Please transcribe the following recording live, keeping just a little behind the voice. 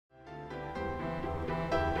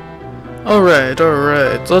Alright,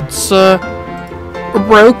 let's, we're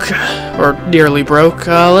broke, or nearly broke,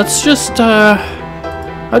 let's just,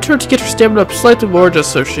 I'll try to get her stamina up slightly more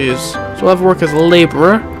just so so we'll have her work as a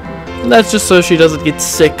laborer, and that's just so she doesn't get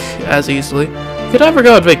sick as easily. We could have her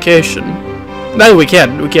go on vacation. No, we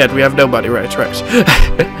can't, we have no money, right.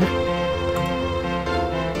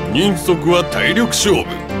 人足は体力勝負、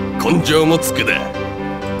根性もつくだ。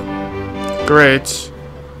Great.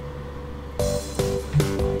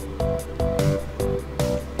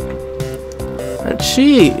 And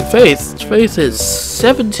Faith is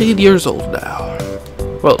 17 years old now.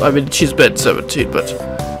 Well, I mean, she's been 17, but,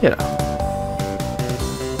 you know.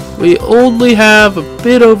 We only have a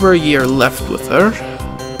bit over a year left with her.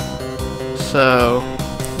 So,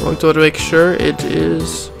 I'm going to want to make sure it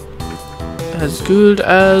is as good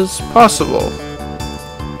as possible.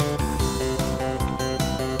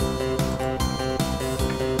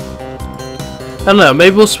 I don't know,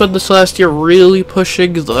 maybe we'll spend this last year really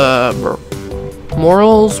pushing the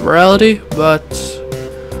morality, but...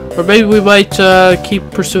 Or maybe we might keep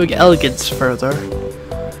pursuing elegance further.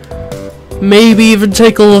 Maybe even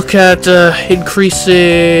take a look at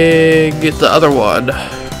increasing the other one.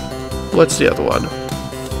 What's the other one?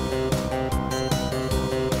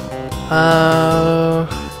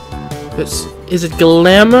 Is it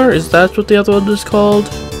Glamour? Is that what the other one is called?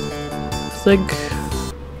 I think.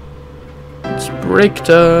 It's break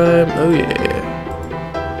time. Oh yeah.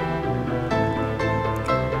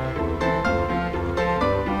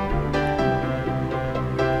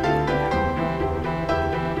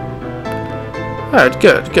 Alright,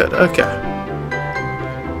 good, okay.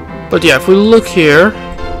 But yeah, if we look here...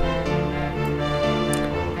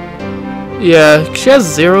 Yeah, she has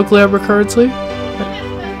 0 glamour currently.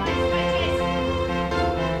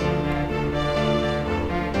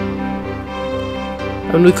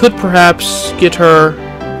 And we could perhaps get her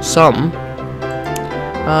some.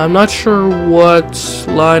 I'm not sure what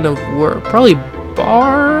line of work. Probably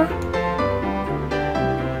bar?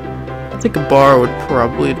 I think a bar would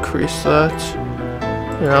probably increase that.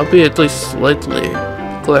 You know, be at least slightly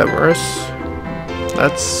glamorous.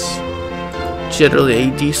 That's generally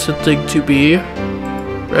a decent thing to be,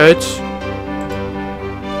 right?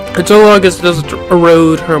 And so long as it doesn't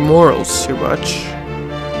erode her morals too much.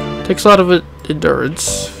 Takes a lot of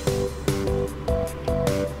endurance.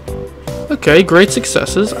 Okay, great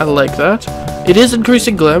successes. I like that. It is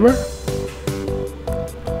increasing glamour.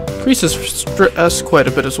 Increases stress quite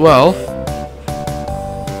a bit as well.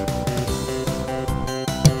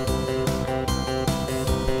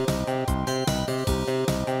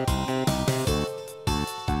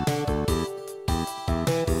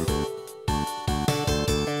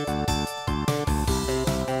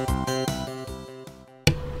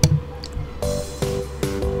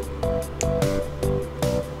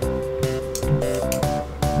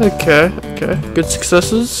 Okay, good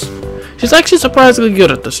successes. She's actually surprisingly good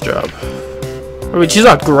at this job. I mean, she's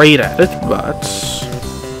not great at it, but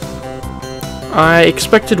I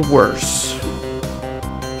expected worse.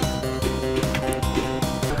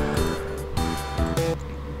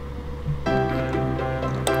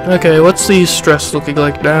 Okay, what's the stress looking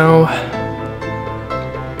like now?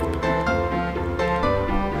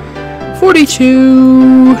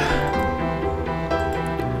 42.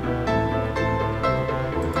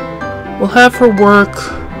 We'll have her work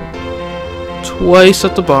twice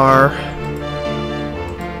at the bar.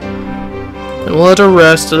 And we'll let her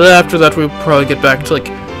rest, and then after that we'll probably get back to,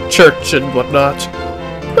 like, church and whatnot.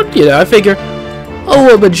 But, you know, I figure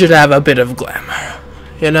a woman should have a bit of glamour.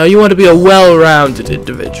 You know, you want to be a well-rounded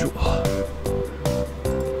individual.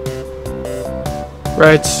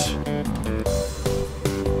 Right?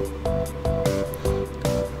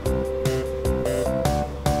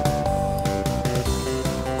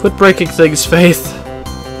 Quit breaking things, Faith.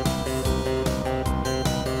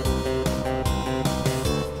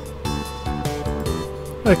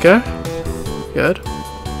 Okay. Good.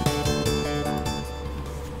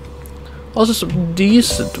 Also some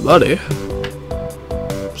decent money.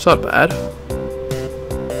 It's not bad.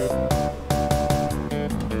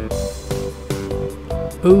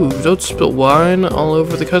 Ooh, don't spill wine all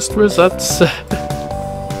over the customers. That's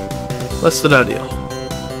less than ideal.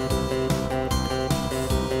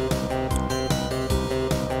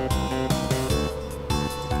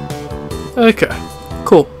 Okay,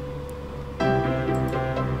 cool.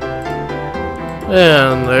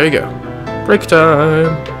 And there you go. Break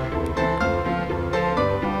time.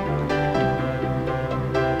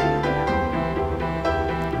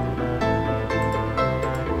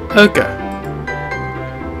 Okay.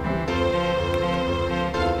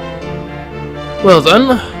 Well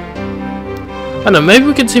then, I don't know, maybe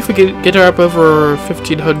we can see if we can get her up over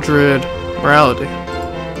 1500 morality.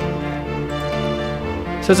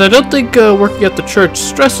 Since I don't think working at the church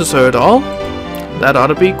stresses her at all, that ought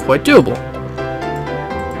to be quite doable.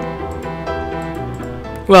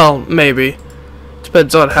 Well, maybe.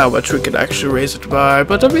 Depends on how much we can actually raise it by,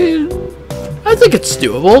 but I mean, I think it's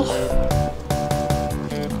doable.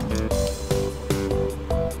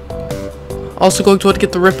 Also going to want to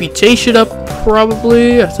get the reputation up,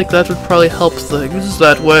 probably. I think that would probably help things.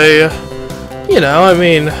 That way, you know, I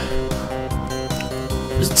mean,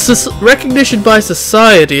 recognition by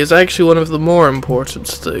society is actually one of the more important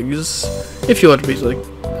things. If you want to be like,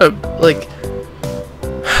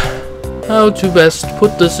 how to best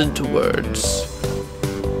put this into words.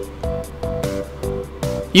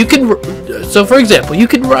 You can, so for example, you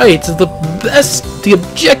can write the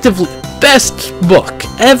objectively best book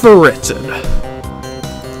ever written.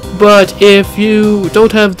 But if you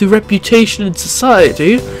don't have the reputation in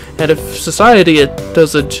society, and if society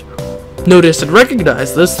doesn't notice and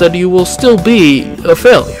recognize this, then you will still be a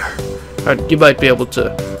failure. You might be able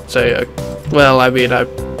to say, well, I mean, I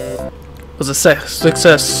was a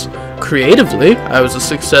success creatively. I was a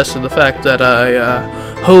success in the fact that I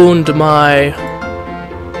honed my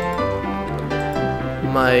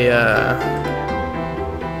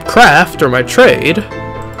craft or my trade.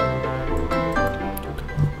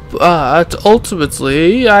 But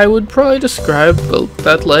ultimately, I would probably describe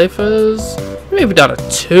that life as maybe not a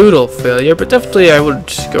total failure, but definitely I would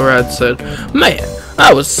go around and say, man,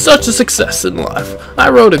 I was such a success in life. I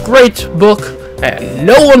wrote a great book, and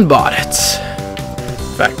no one bought it.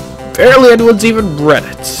 In fact, barely anyone's even read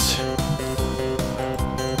it.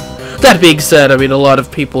 That being said, I mean, a lot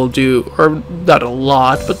of people do, or not a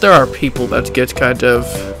lot, but there are people that get kind of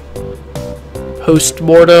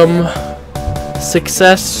post-mortem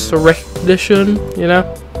success or recognition, you know?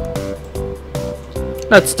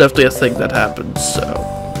 That's definitely a thing that happens, so...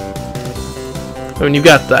 I mean, you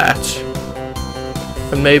got that.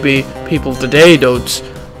 And maybe people today don't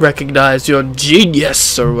recognize your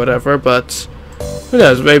genius or whatever, but... who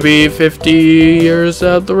knows, maybe 50 years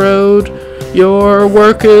down the road, your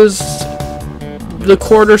work is the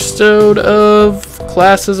cornerstone of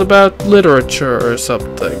classes about literature or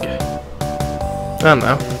something. I don't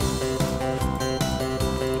know.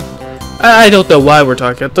 I don't know why we're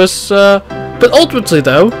talking about this, but ultimately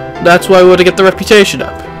though, that's why we want to get the reputation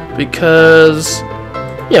up. Because,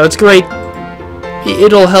 you know, it's great.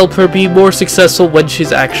 It'll help her be more successful when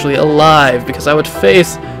she's actually alive, because I want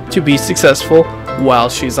Faith to be successful while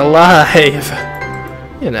she's alive.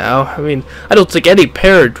 You know, I mean, I don't think any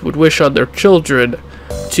parent would wish on their children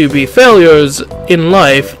to be failures in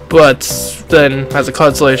life, but then, as a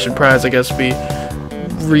consolation prize, I guess, get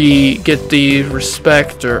the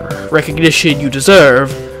respect or recognition you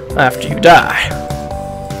deserve after you die.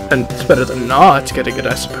 And it's better than not getting it,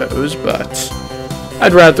 I suppose, but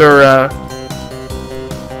I'd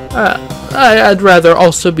rather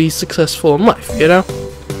also be successful in life, you know?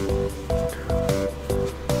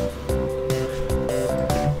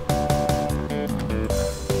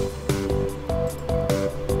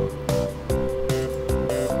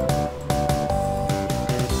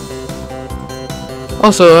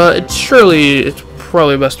 Also, it's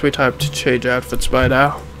probably best we time to change outfits by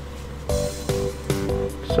now.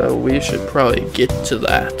 So we should probably get to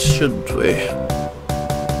that, shouldn't we?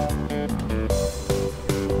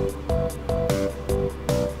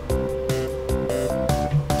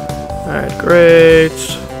 Alright, great.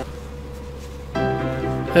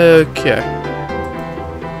 Okay.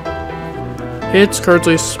 It's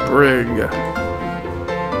currently spring.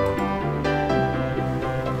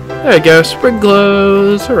 There you go, spring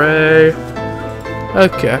clothes, hooray.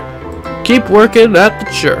 Okay. Keep working at the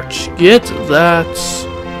church. Get that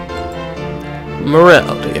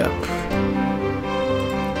morality up.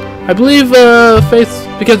 I believe, Faith,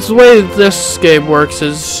 because the way this game works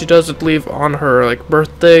is she doesn't leave on her, like,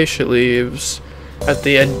 birthday, she leaves at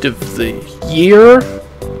the end of the year,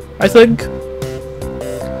 I think.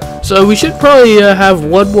 So we should probably have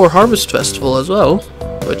one more Harvest Festival as well,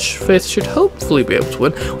 which Faith should hopefully be able to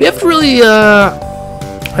win. We haven't really,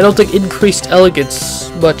 I don't think, increased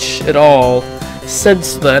elegance much at all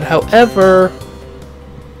since then. However,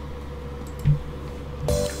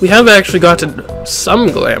 we have actually gotten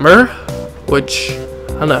some glamour, which,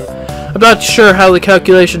 I don't know. I'm not sure how the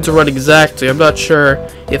calculations are run exactly. I'm not sure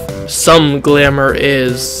if some glamour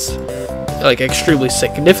is, like, extremely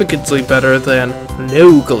significantly better than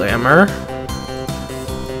no glamour.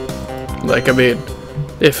 Like, I mean,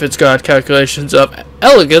 if it's got calculations of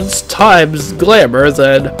elegance times glamour,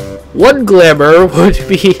 then 1 glamour would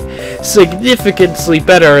be significantly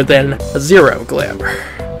better than 0 glamour.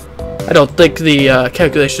 I don't think the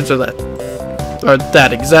calculations are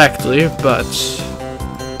that exactly, but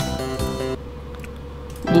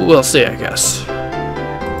we'll see, I guess.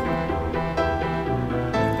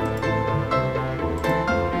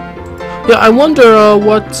 Yeah, I wonder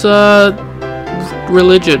what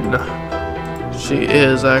religion she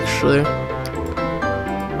is, actually.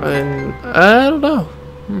 I don't know.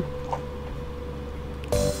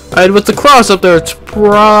 And with the cross up there, it's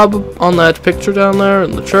on that picture down there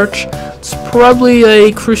in the church, it's probably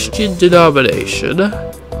a Christian denomination.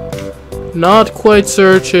 Not quite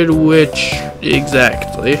certain which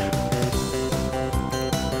exactly.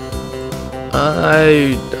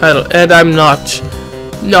 I don't, and I'm not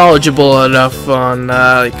knowledgeable enough on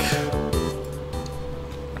like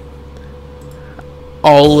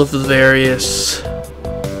all of the various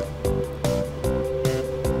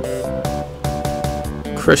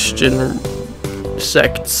Christian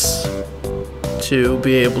sects to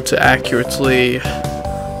be able to accurately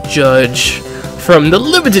judge from the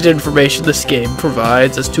limited information this game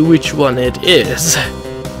provides as to which one it is.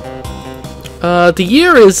 The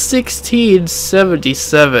year is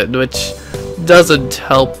 1677, which doesn't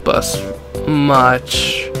help us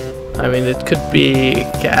much. I mean, it could be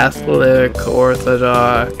Catholic,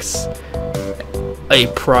 Orthodox, a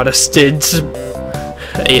Protestant,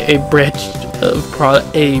 a branch of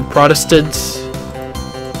a Protestant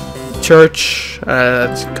church.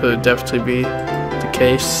 That could definitely be the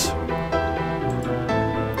case.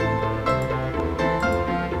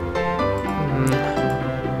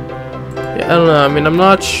 Yeah, I don't know. I mean, I'm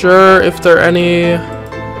not sure if there are any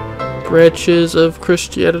branches of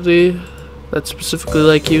Christianity that specifically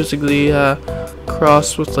like using the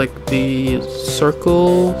cross with like the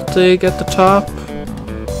circle thing at the top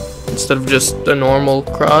instead of just a normal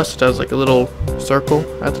cross. It has like a little circle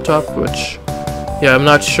at the top, which, yeah, I'm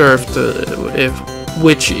not sure if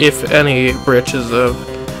any branches of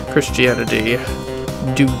Christianity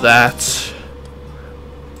do that.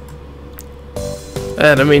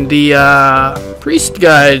 And I mean, the priest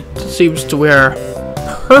guy seems to wear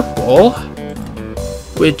purple,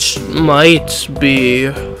 which might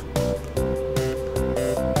be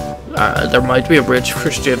there might be a branch of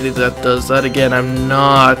Christianity that does that. Again, I'm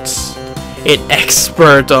not an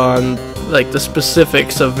expert on like the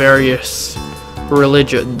specifics of various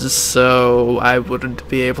religions, so I wouldn't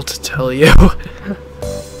be able to tell you.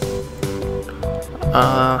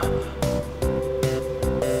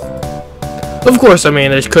 Of course, I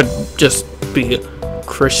mean, it could just be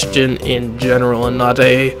Christian in general and not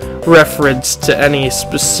a reference to any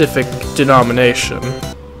specific denomination.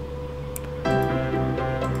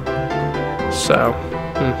 So,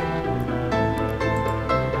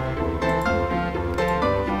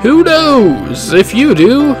 who knows? If you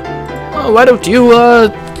do, well, why don't you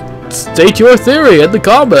state your theory in the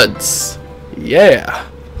comments? Yeah.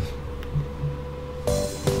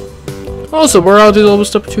 Also, morality is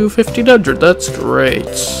almost up to 1500. That's great.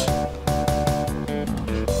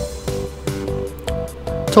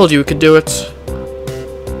 Told you we could do it.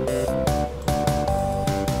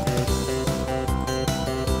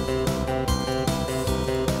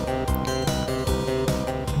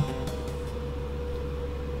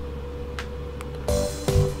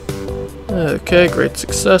 Okay, great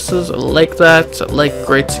successes. I like that. I like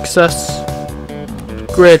great success.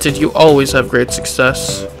 Granted, you always have great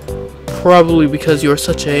success. Probably because you are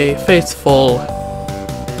such a faithful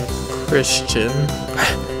Christian.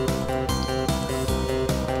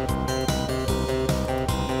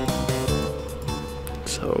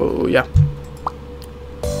 So, yeah.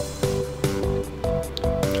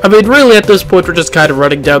 I mean, really, at this point, we're just kind of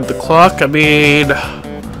running down the clock. I mean,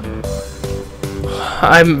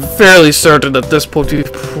 I'm fairly certain at this point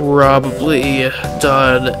we've probably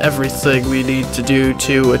done everything we need to do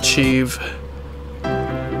to achieve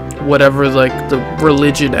whatever, like, the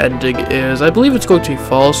religion ending is. I believe it's going to be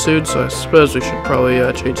fall soon, so I suppose we should probably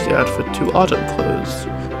change the outfit to autumn clothes.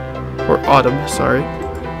 Or autumn, sorry.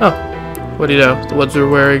 Oh, what do you know? The ones we're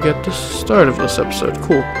wearing at the start of this episode.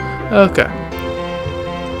 Cool. Okay.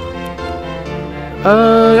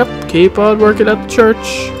 Yep, keep on working at the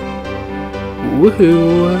church.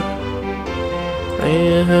 Woohoo!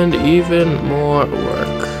 And even more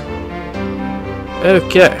work.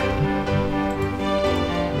 Okay.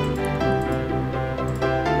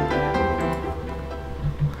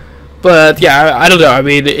 But yeah, I don't know. I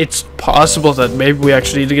mean, it's possible that maybe we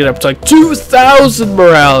actually need to get up to like 2,000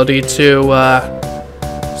 morality to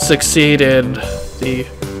succeed in the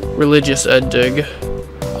religious ending.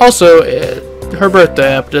 Also, her birthday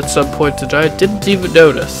happened at some point that I didn't even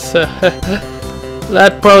notice.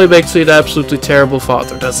 That probably makes me an absolutely terrible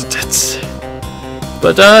father, doesn't it?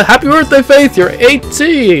 But, happy birthday, Faith! You're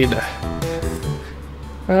 18!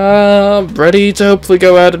 Ready to hopefully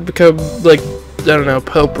go out and become, like, I don't know,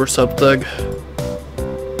 Pope or something.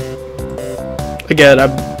 Again,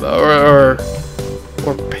 or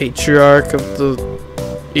Patriarch of the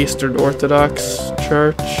Eastern Orthodox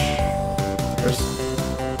Church.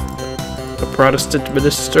 A Protestant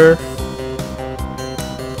minister.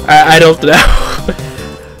 I don't know.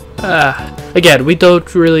 Again, we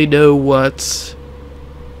don't really know what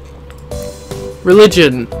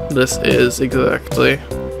religion this is exactly.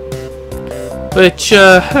 Which,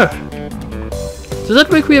 does that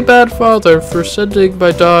make me a bad father for sending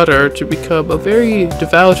my daughter to become a very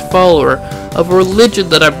devout follower of a religion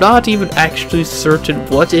that I'm not even actually certain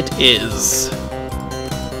what it is?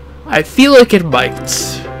 I feel like it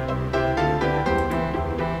might.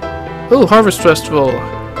 Oh, Harvest Festival.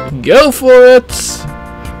 Go for it!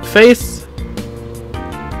 Faith.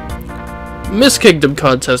 Miss Kingdom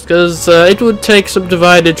contest, because it would take some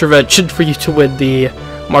divine intervention for you to win the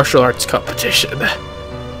martial arts competition.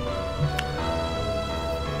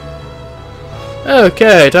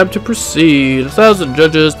 Okay, time to proceed. 1,000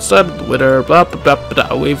 judges decided the winner. Blah blah blah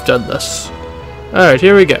blah. We've done this. Alright,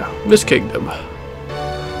 here we go. Miss Kingdom.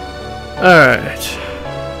 Alright.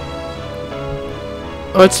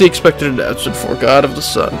 What's the expected announcement for God of the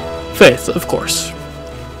Sun? Faith, of course.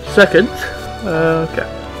 Second. Okay.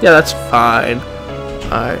 Yeah, that's fine.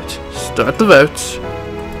 Alright, start the votes.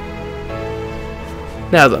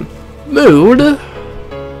 Now then. Mood.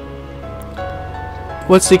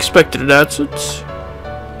 What's the expected announcement?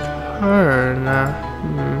 Karna.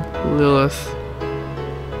 Lilith.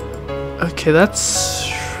 Okay, that's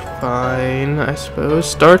fine, I suppose.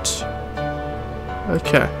 Start.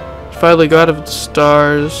 Okay. Finally, God of the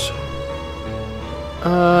Stars.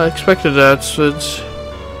 Expected announcement.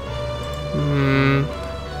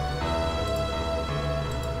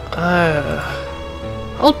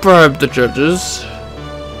 I'll bribe the judges.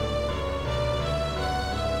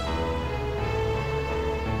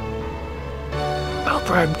 I'll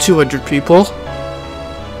bribe 200 people.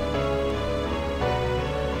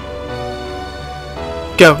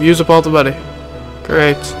 Go, use up all the money.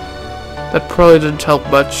 Great. That probably didn't help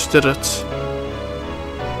much, did it?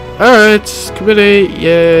 Alright, committee,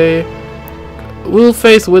 yay. Will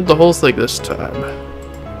Faith win the whole thing this time?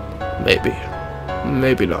 Maybe.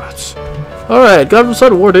 Maybe not. Alright, God of the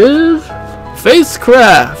Sun award is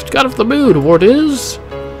CMeeCraft. God of the Moon award is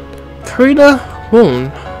Karina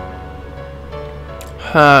Moon.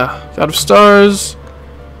 God of Stars,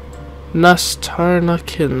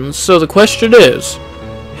 Nastarnakins. So the question is,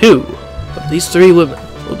 who of these three women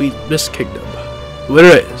will be Miss Kingdom? The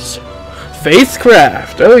winner is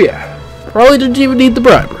CMeeCraft. Oh yeah. Probably didn't even need the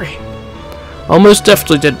bribery. Almost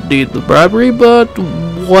definitely didn't need the bribery, but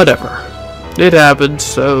whatever. It happened,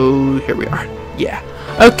 so here we are. Yeah.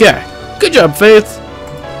 Okay. Good job, Faith.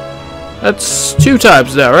 That's 2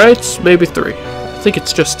 times now, right? Maybe 3. I think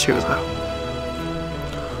it's just 2, though.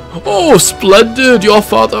 Oh, splendid! Your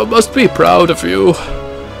father must be proud of you.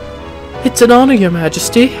 It's an honor, Your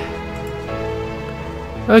Majesty.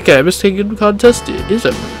 Okay, Miss Kingdom contest is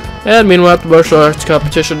over. And meanwhile, at the martial arts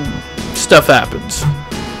competition, stuff happens.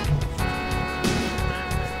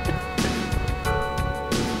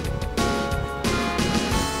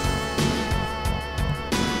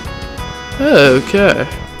 Okay.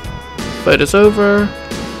 Fight is over.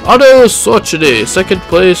 Otto Sorchity, 2nd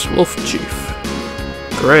place, Wolf Chief.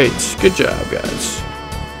 Great. Good job, guys.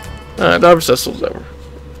 Alright, Harvest Festival's over.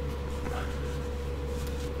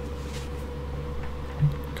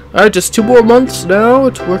 Alright, just 2 more months now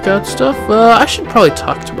to work out stuff. I should probably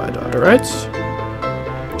talk to my daughter, right?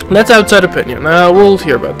 That's outside opinion. We'll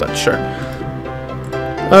hear about that, sure.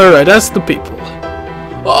 Alright, ask the people.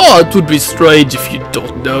 Oh, it would be strange if you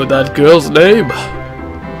don't know that girl's name.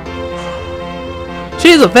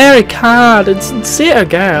 She's a very kind and sincere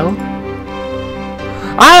girl.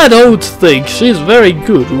 I don't think she's very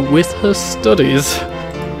good with her studies.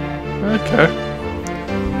 Okay.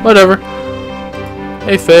 Whatever.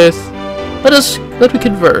 Hey, Faith. Let me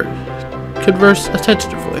converse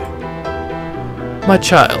attentively. My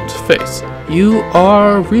child, Faith, you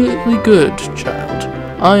are really good, child.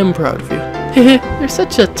 I am proud of you. You're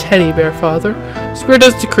such a teddy bear, father. Spirit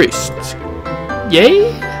has decreased.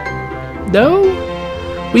 Yay? No?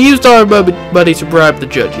 We used our money to bribe the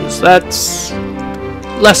judges. That's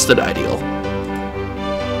less than ideal.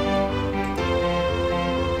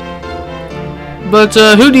 But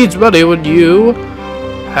who needs money when you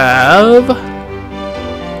have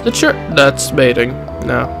The church. That's mating.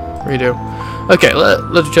 No, redo. Okay,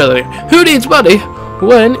 let's try that again. Who needs money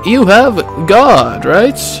when you have God,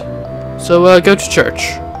 right? So go to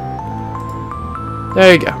church.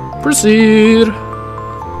 There you go. Proceed.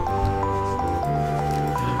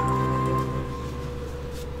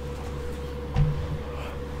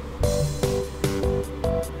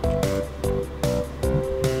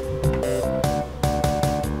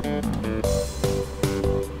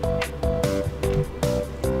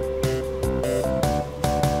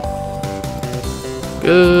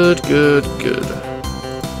 Good, good, good.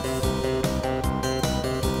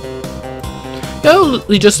 Yeah,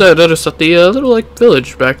 we just noticed that the little like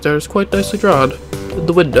village back there is quite nicely drawn in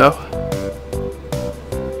the window.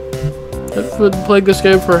 I've been playing this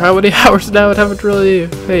game for how many hours now and haven't really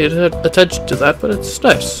paid attention to that, but it's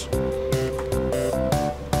nice.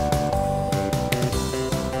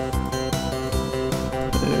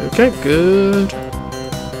 Okay, good.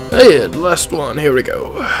 And last one, here we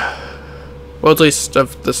go. Well, at least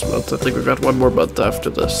of this month. I think we've got one more month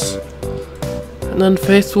after this. And then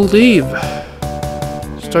Faith will leave.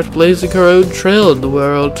 Start blazing her own trail in the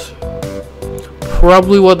world.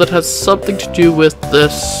 Probably one that has something to do with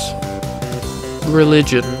this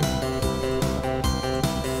religion.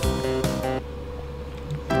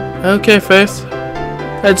 Okay, Faith.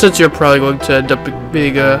 And since you're probably going to end up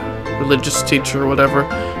being a religious teacher or whatever,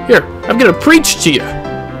 here, I'm gonna preach to you.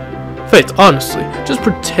 Faith, honestly, just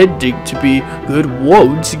pretending to be good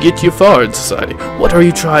won't get you far in society. What are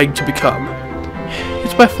you trying to become?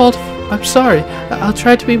 It's my fault. I'm sorry. I'll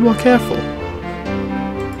try to be more careful.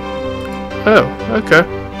 Oh, okay.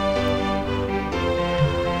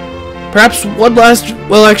 Perhaps one last...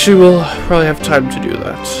 Well, actually, we'll probably have time to do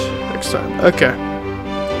that next time. Okay.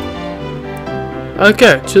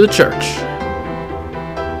 Okay, to the church.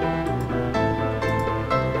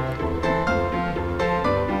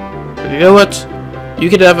 You know what? You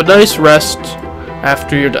can have a nice rest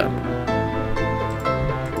after you're done.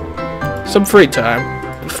 Some free time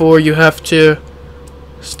before you have to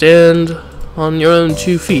stand on your own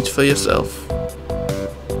 2 feet for yourself.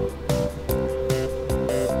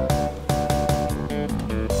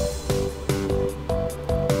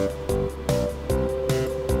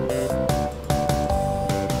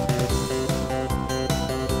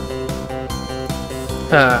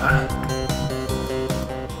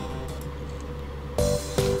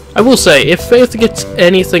 I will say, if Faith gets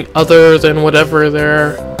anything other than whatever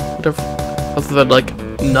other than like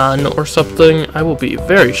none or something, I will be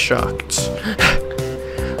very shocked.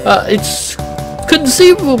 It's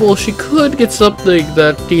conceivable she could get something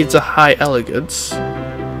that needs a high elegance.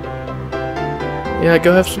 Yeah,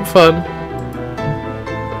 go have some fun.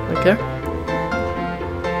 Okay.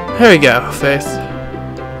 There you go, Faith.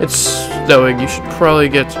 It's snowing. You should probably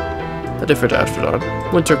get a different outfit on.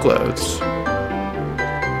 Winter clothes.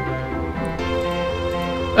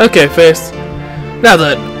 Okay, Faith. Now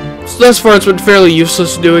then, so thus far it's been fairly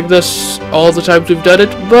useless doing this all the times we've done it,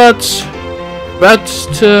 but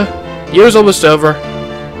year's almost over.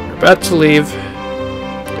 You're about to leave.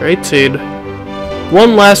 You're 18.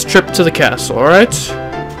 One last trip to the castle, alright?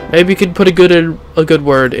 Maybe you could put a good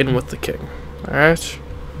word in with the king. Alright?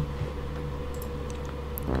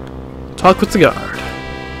 Talk with the guard.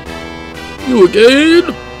 You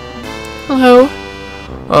again? Hello.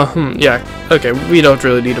 Yeah. Okay, we don't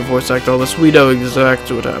really need to voice act all this. We know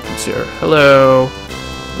exactly what happens here. Hello.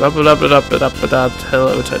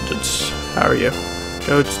 Hello, attendants. How are you?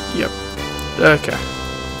 Yep. Okay.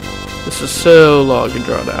 This is so long and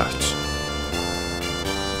drawn out.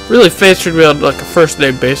 Really, Faith should be on like a first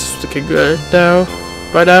name basis with the king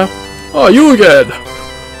by now. Oh, you again!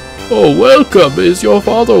 Oh, welcome. Is your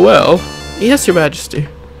father well? Yes, your majesty.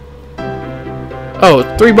 Oh,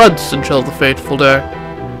 3 months until the fateful day.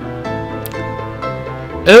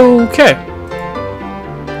 Okay.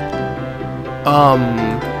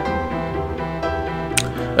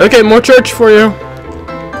 Okay, more church for you.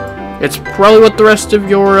 It's probably what the rest of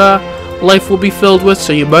your life will be filled with,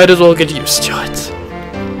 so you might as well get used to it.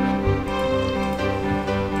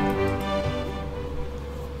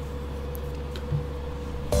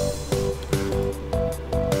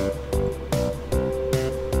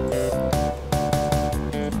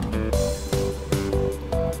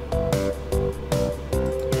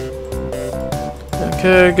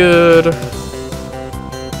 Okay, good.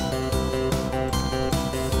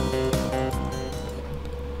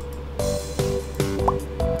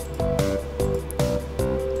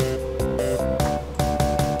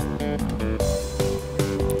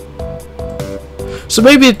 So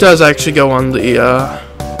maybe it does actually go on the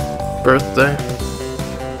birthday.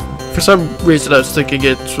 For some reason I was thinking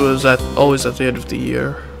it was always at the end of the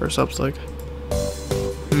year. or something.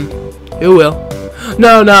 It will.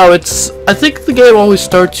 No, it's... I think the game always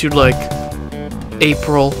starts you, like,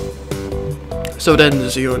 April. So it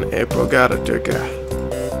ends you in April, got it, okay.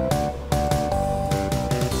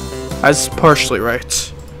 That's partially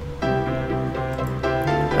right.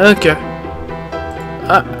 Okay.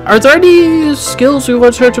 Are there any skills we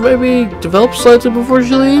want her to maybe develop slightly before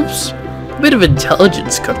she leaves? A bit of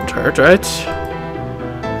intelligence couldn't hurt, right?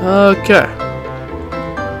 Okay.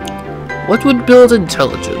 What would build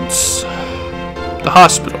intelligence? The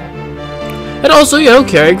hospital. And also, you know,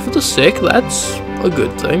 caring for the sick, that's a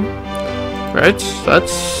good thing. Right?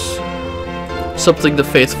 That's something the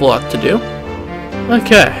faithful ought to do.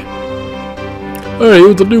 Okay. Hey,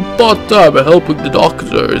 you the new part-time helping the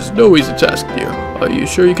doctor is no easy task here. Are you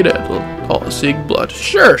sure you can handle all seeing blood?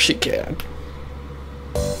 Sure she can.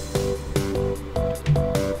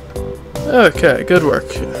 Okay, good work.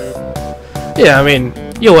 Yeah, I mean,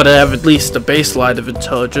 you want to have at least a baseline of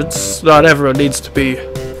intelligence. Not everyone needs to be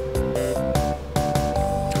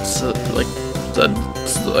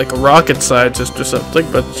like a rocket scientist or something,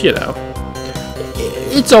 but you know,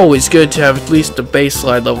 it's always good to have at least a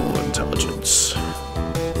baseline level of intelligence.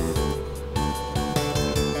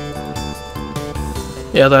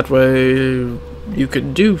 Yeah, that way you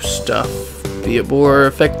can do stuff, be a more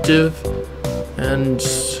effective and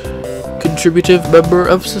contributive member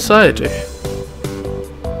of society.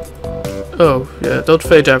 Oh, yeah, don't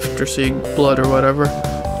faint after seeing blood or whatever.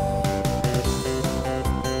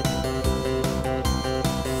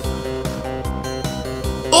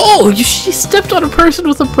 Oh, she stepped on a person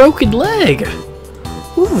with a broken leg!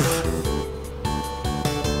 Oof.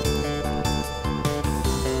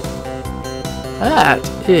 That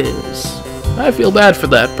is... I feel bad for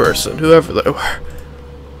that person, whoever they were.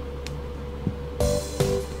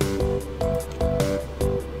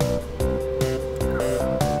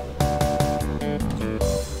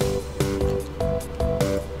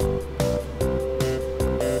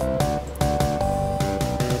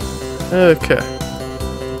 Okay.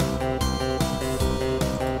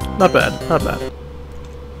 Not bad, not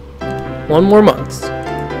bad. 1 more month.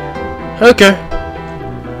 Okay.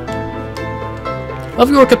 I'll have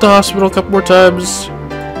you work at the hospital a couple more times.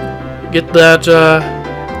 Get that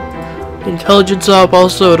intelligence up.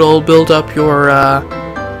 Also, it'll build up your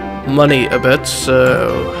money a bit,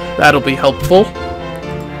 so that'll be helpful.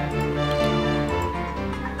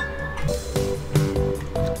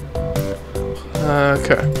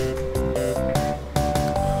 Okay.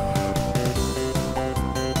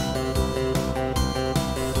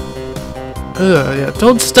 Yeah,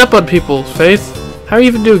 don't step on people, Faith. How are you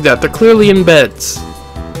even doing that? They're clearly in beds.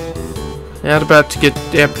 Not about to get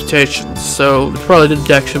amputations, so it probably didn't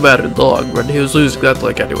actually matter in the long run. He was losing that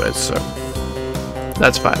leg anyways, so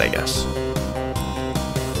that's fine, I guess.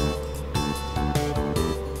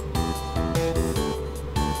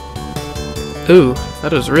 Ooh,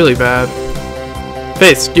 that was really bad.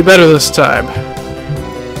 Faith, do better this time.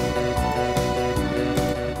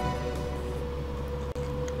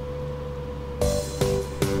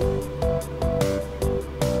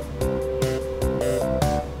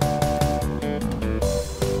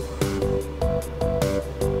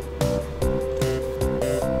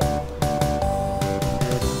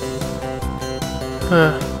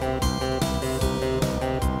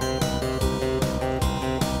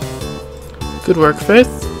 Good work, Faith.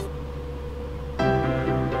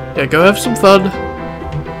 Yeah, go have some fun.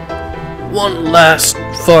 One last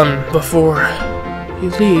fun before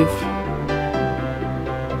you leave.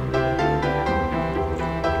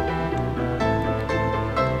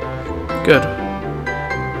 Good.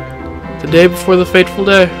 The day before the fateful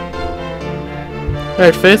day.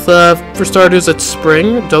 Alright, Faith, for starters, it's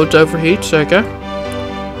spring. Don't overheat, okay?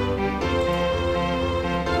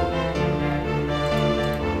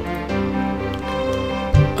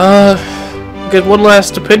 Get one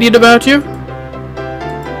last opinion about you?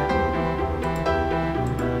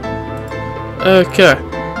 Okay.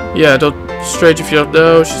 Yeah, strange if you don't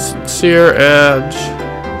know, she's sincere and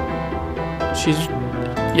she's,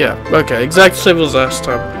 yeah, okay, exact same as last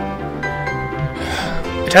time.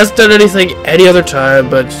 It hasn't done anything any other time,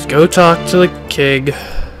 but just go talk to the king,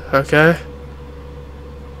 okay?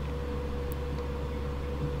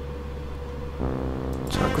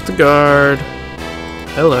 Talk with the guard.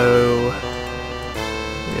 Hello.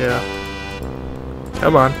 Yeah.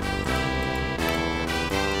 Come on.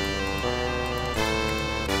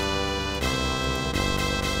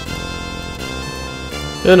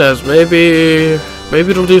 Who knows, maybe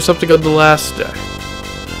it'll do something on the last day.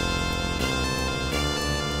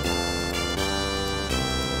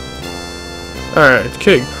 Alright,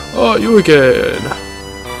 King. Oh, you again.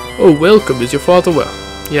 Oh, welcome. Is your father well?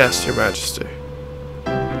 Yes, your majesty.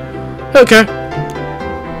 Okay.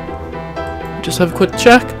 Just have a quick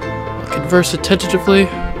check. I'll converse attentively.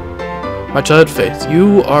 My child Faith,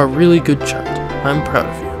 you are a really good child. I'm proud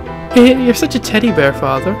of you. Hey, you're such a teddy bear,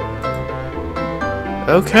 father.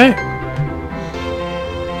 Okay.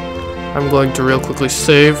 I'm going to real quickly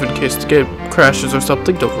save in case the game crashes or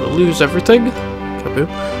something. Don't want to lose everything. Kaboom.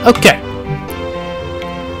 Okay.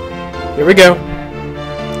 Here we go.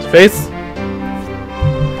 Faith.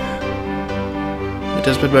 It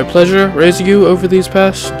has been my pleasure raising you over these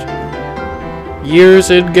past years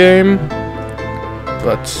in game.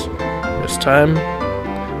 But it's time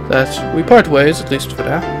that we part ways, at least for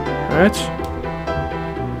now. Alright?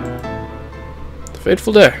 The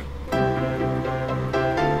fateful day.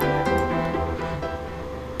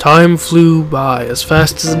 Time flew by as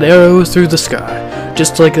fast as an arrow through the sky.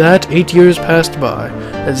 Just like that, 8 years passed by,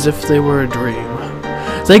 as if they were a dream.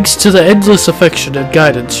 Thanks to the endless affection and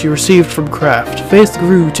guidance she received from Craft, Faith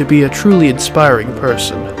grew to be a truly inspiring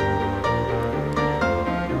person.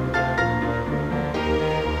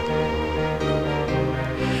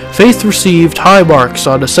 Faith received high marks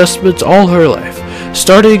on assessments all her life,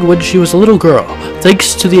 starting when she was a little girl,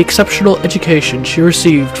 thanks to the exceptional education she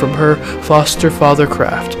received from her foster father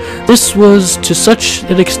Craft. This was to such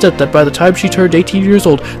an extent that by the time she turned 18 years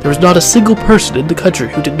old, there was not a single person in the country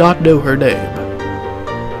who did not know her name.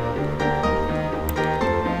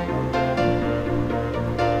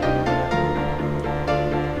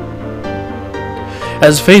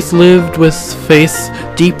 As Faith lived with faith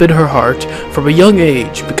deep in her heart, from a young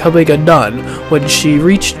age, becoming a nun when she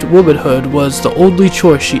reached womanhood was the only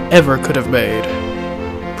choice she ever could have made.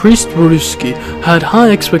 Priest Maruski had high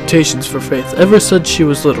expectations for Faith ever since she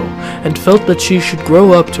was little, and felt that she should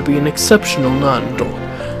grow up to be an exceptional nun.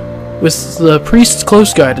 With the priest's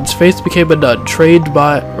close guidance, Faith became a nun,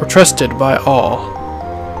 trusted by all.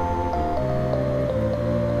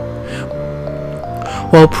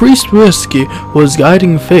 While Priest Maruski was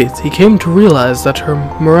guiding Faith, he came to realize that her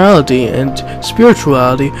morality and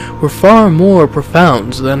spirituality were far more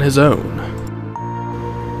profound than his own.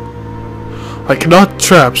 I cannot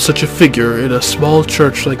trap such a figure in a small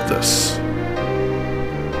church like this.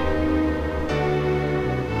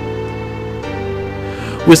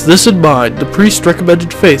 With this in mind, the priest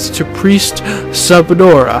recommended Faith to Priest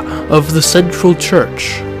Sabinora of the Central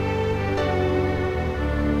Church.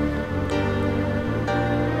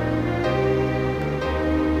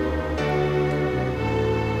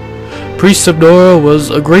 Priest Sabinora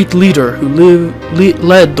was a great leader who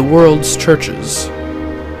led the world's churches.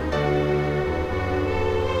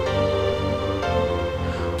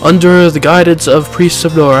 Under the guidance of Priest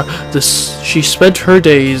Sabinora, she spent her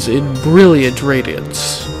days in brilliant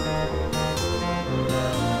radiance,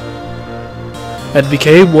 and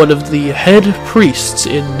became one of the head priests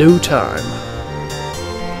in no time.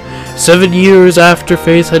 7 years after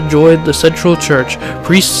Faith had joined the Central Church,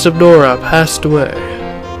 Priest Sabinora passed away.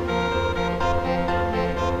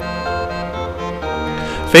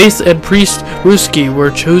 Faith and Priest Ruski were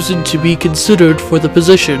chosen to be considered for the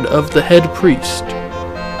position of the head priest.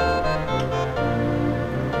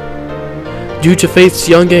 Due to Faith's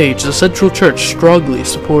young age, the Central Church strongly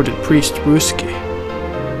supported Priest Ruski.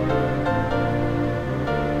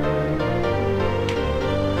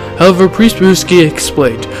 However, Priest Ruski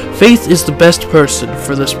explained, Faith is the best person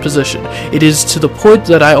for this position. It is to the point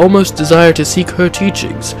that I almost desire to seek her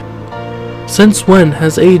teachings. Since when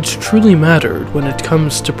has age truly mattered when it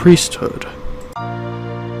comes to priesthood?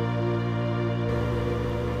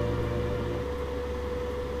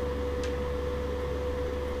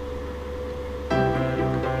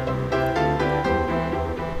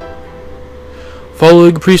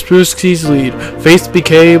 Following Priest Ruski's lead, Faith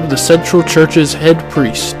became the Central Church's head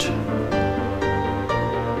priest.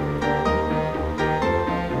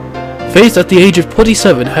 Faith, at the age of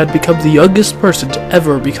 27, had become the youngest person to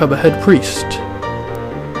ever become a head priest.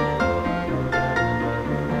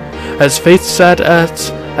 As Faith sat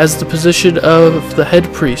as the position of the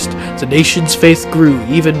head priest, the nation's faith grew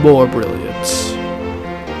even more brilliant.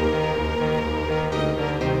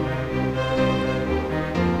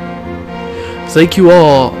 Thank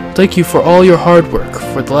you for all your hard work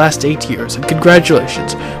for the last 8 years, and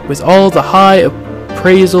congratulations. With all the high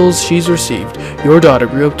appraisals she's received, your daughter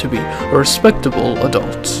grew up to be a respectable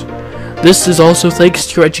adult. This is also thanks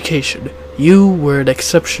to your education. You were an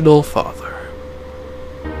exceptional father.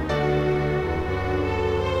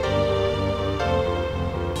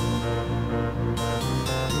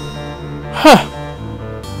 Huh.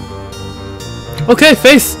 Okay,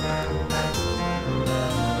 Faith.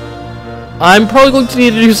 I'm probably going to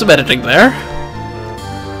need to do some editing there.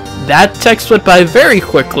 that text went by very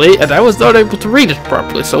quickly, and I was not able to read it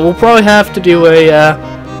properly, so we'll probably have to do a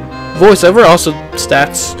voiceover, also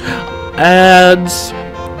stats, and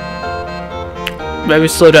maybe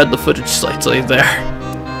slow down the footage slightly there.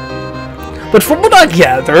 But from what I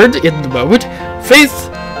gathered in the moment, Faith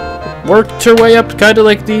worked her way up kind of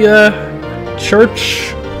like the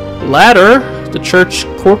church ladder, the church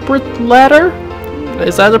corporate ladder?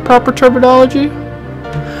 Is that a proper terminology?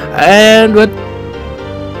 And what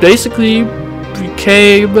basically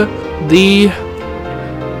became the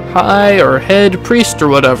high or head priest or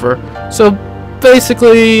whatever. So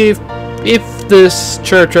basically, if this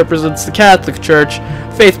church represents the Catholic Church,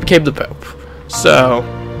 Faith became the Pope. So,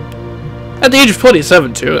 at the age of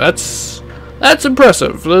 27 too, that's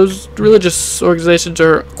impressive. Those religious organizations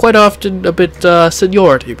are quite often a bit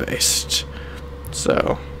seniority based.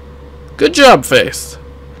 So, good job, Faith.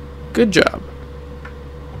 Good job.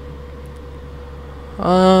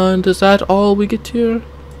 And is that all we get here?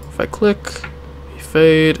 If I click, we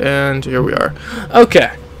fade, and here we are.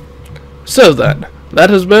 Okay. So then, that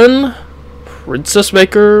has been Princess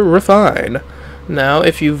Maker Refine. Now,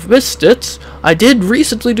 if you've missed it, I did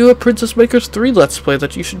recently do a Princess Maker 3 Let's Play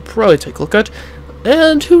that you should probably take a look at.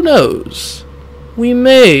 And who knows? We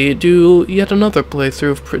may do yet another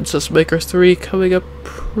playthrough of Princess Maker 3 coming up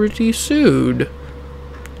pretty soon.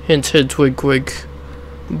 Hint, hint, wink, wink.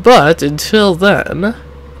 But until then,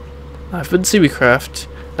 I've been CMeeCraft.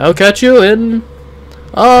 I'll catch you in...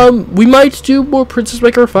 we might do more Princess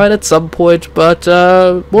Maker Refine at some point, but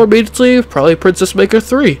more immediately, probably Princess Maker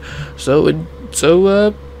 3.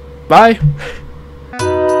 So, bye.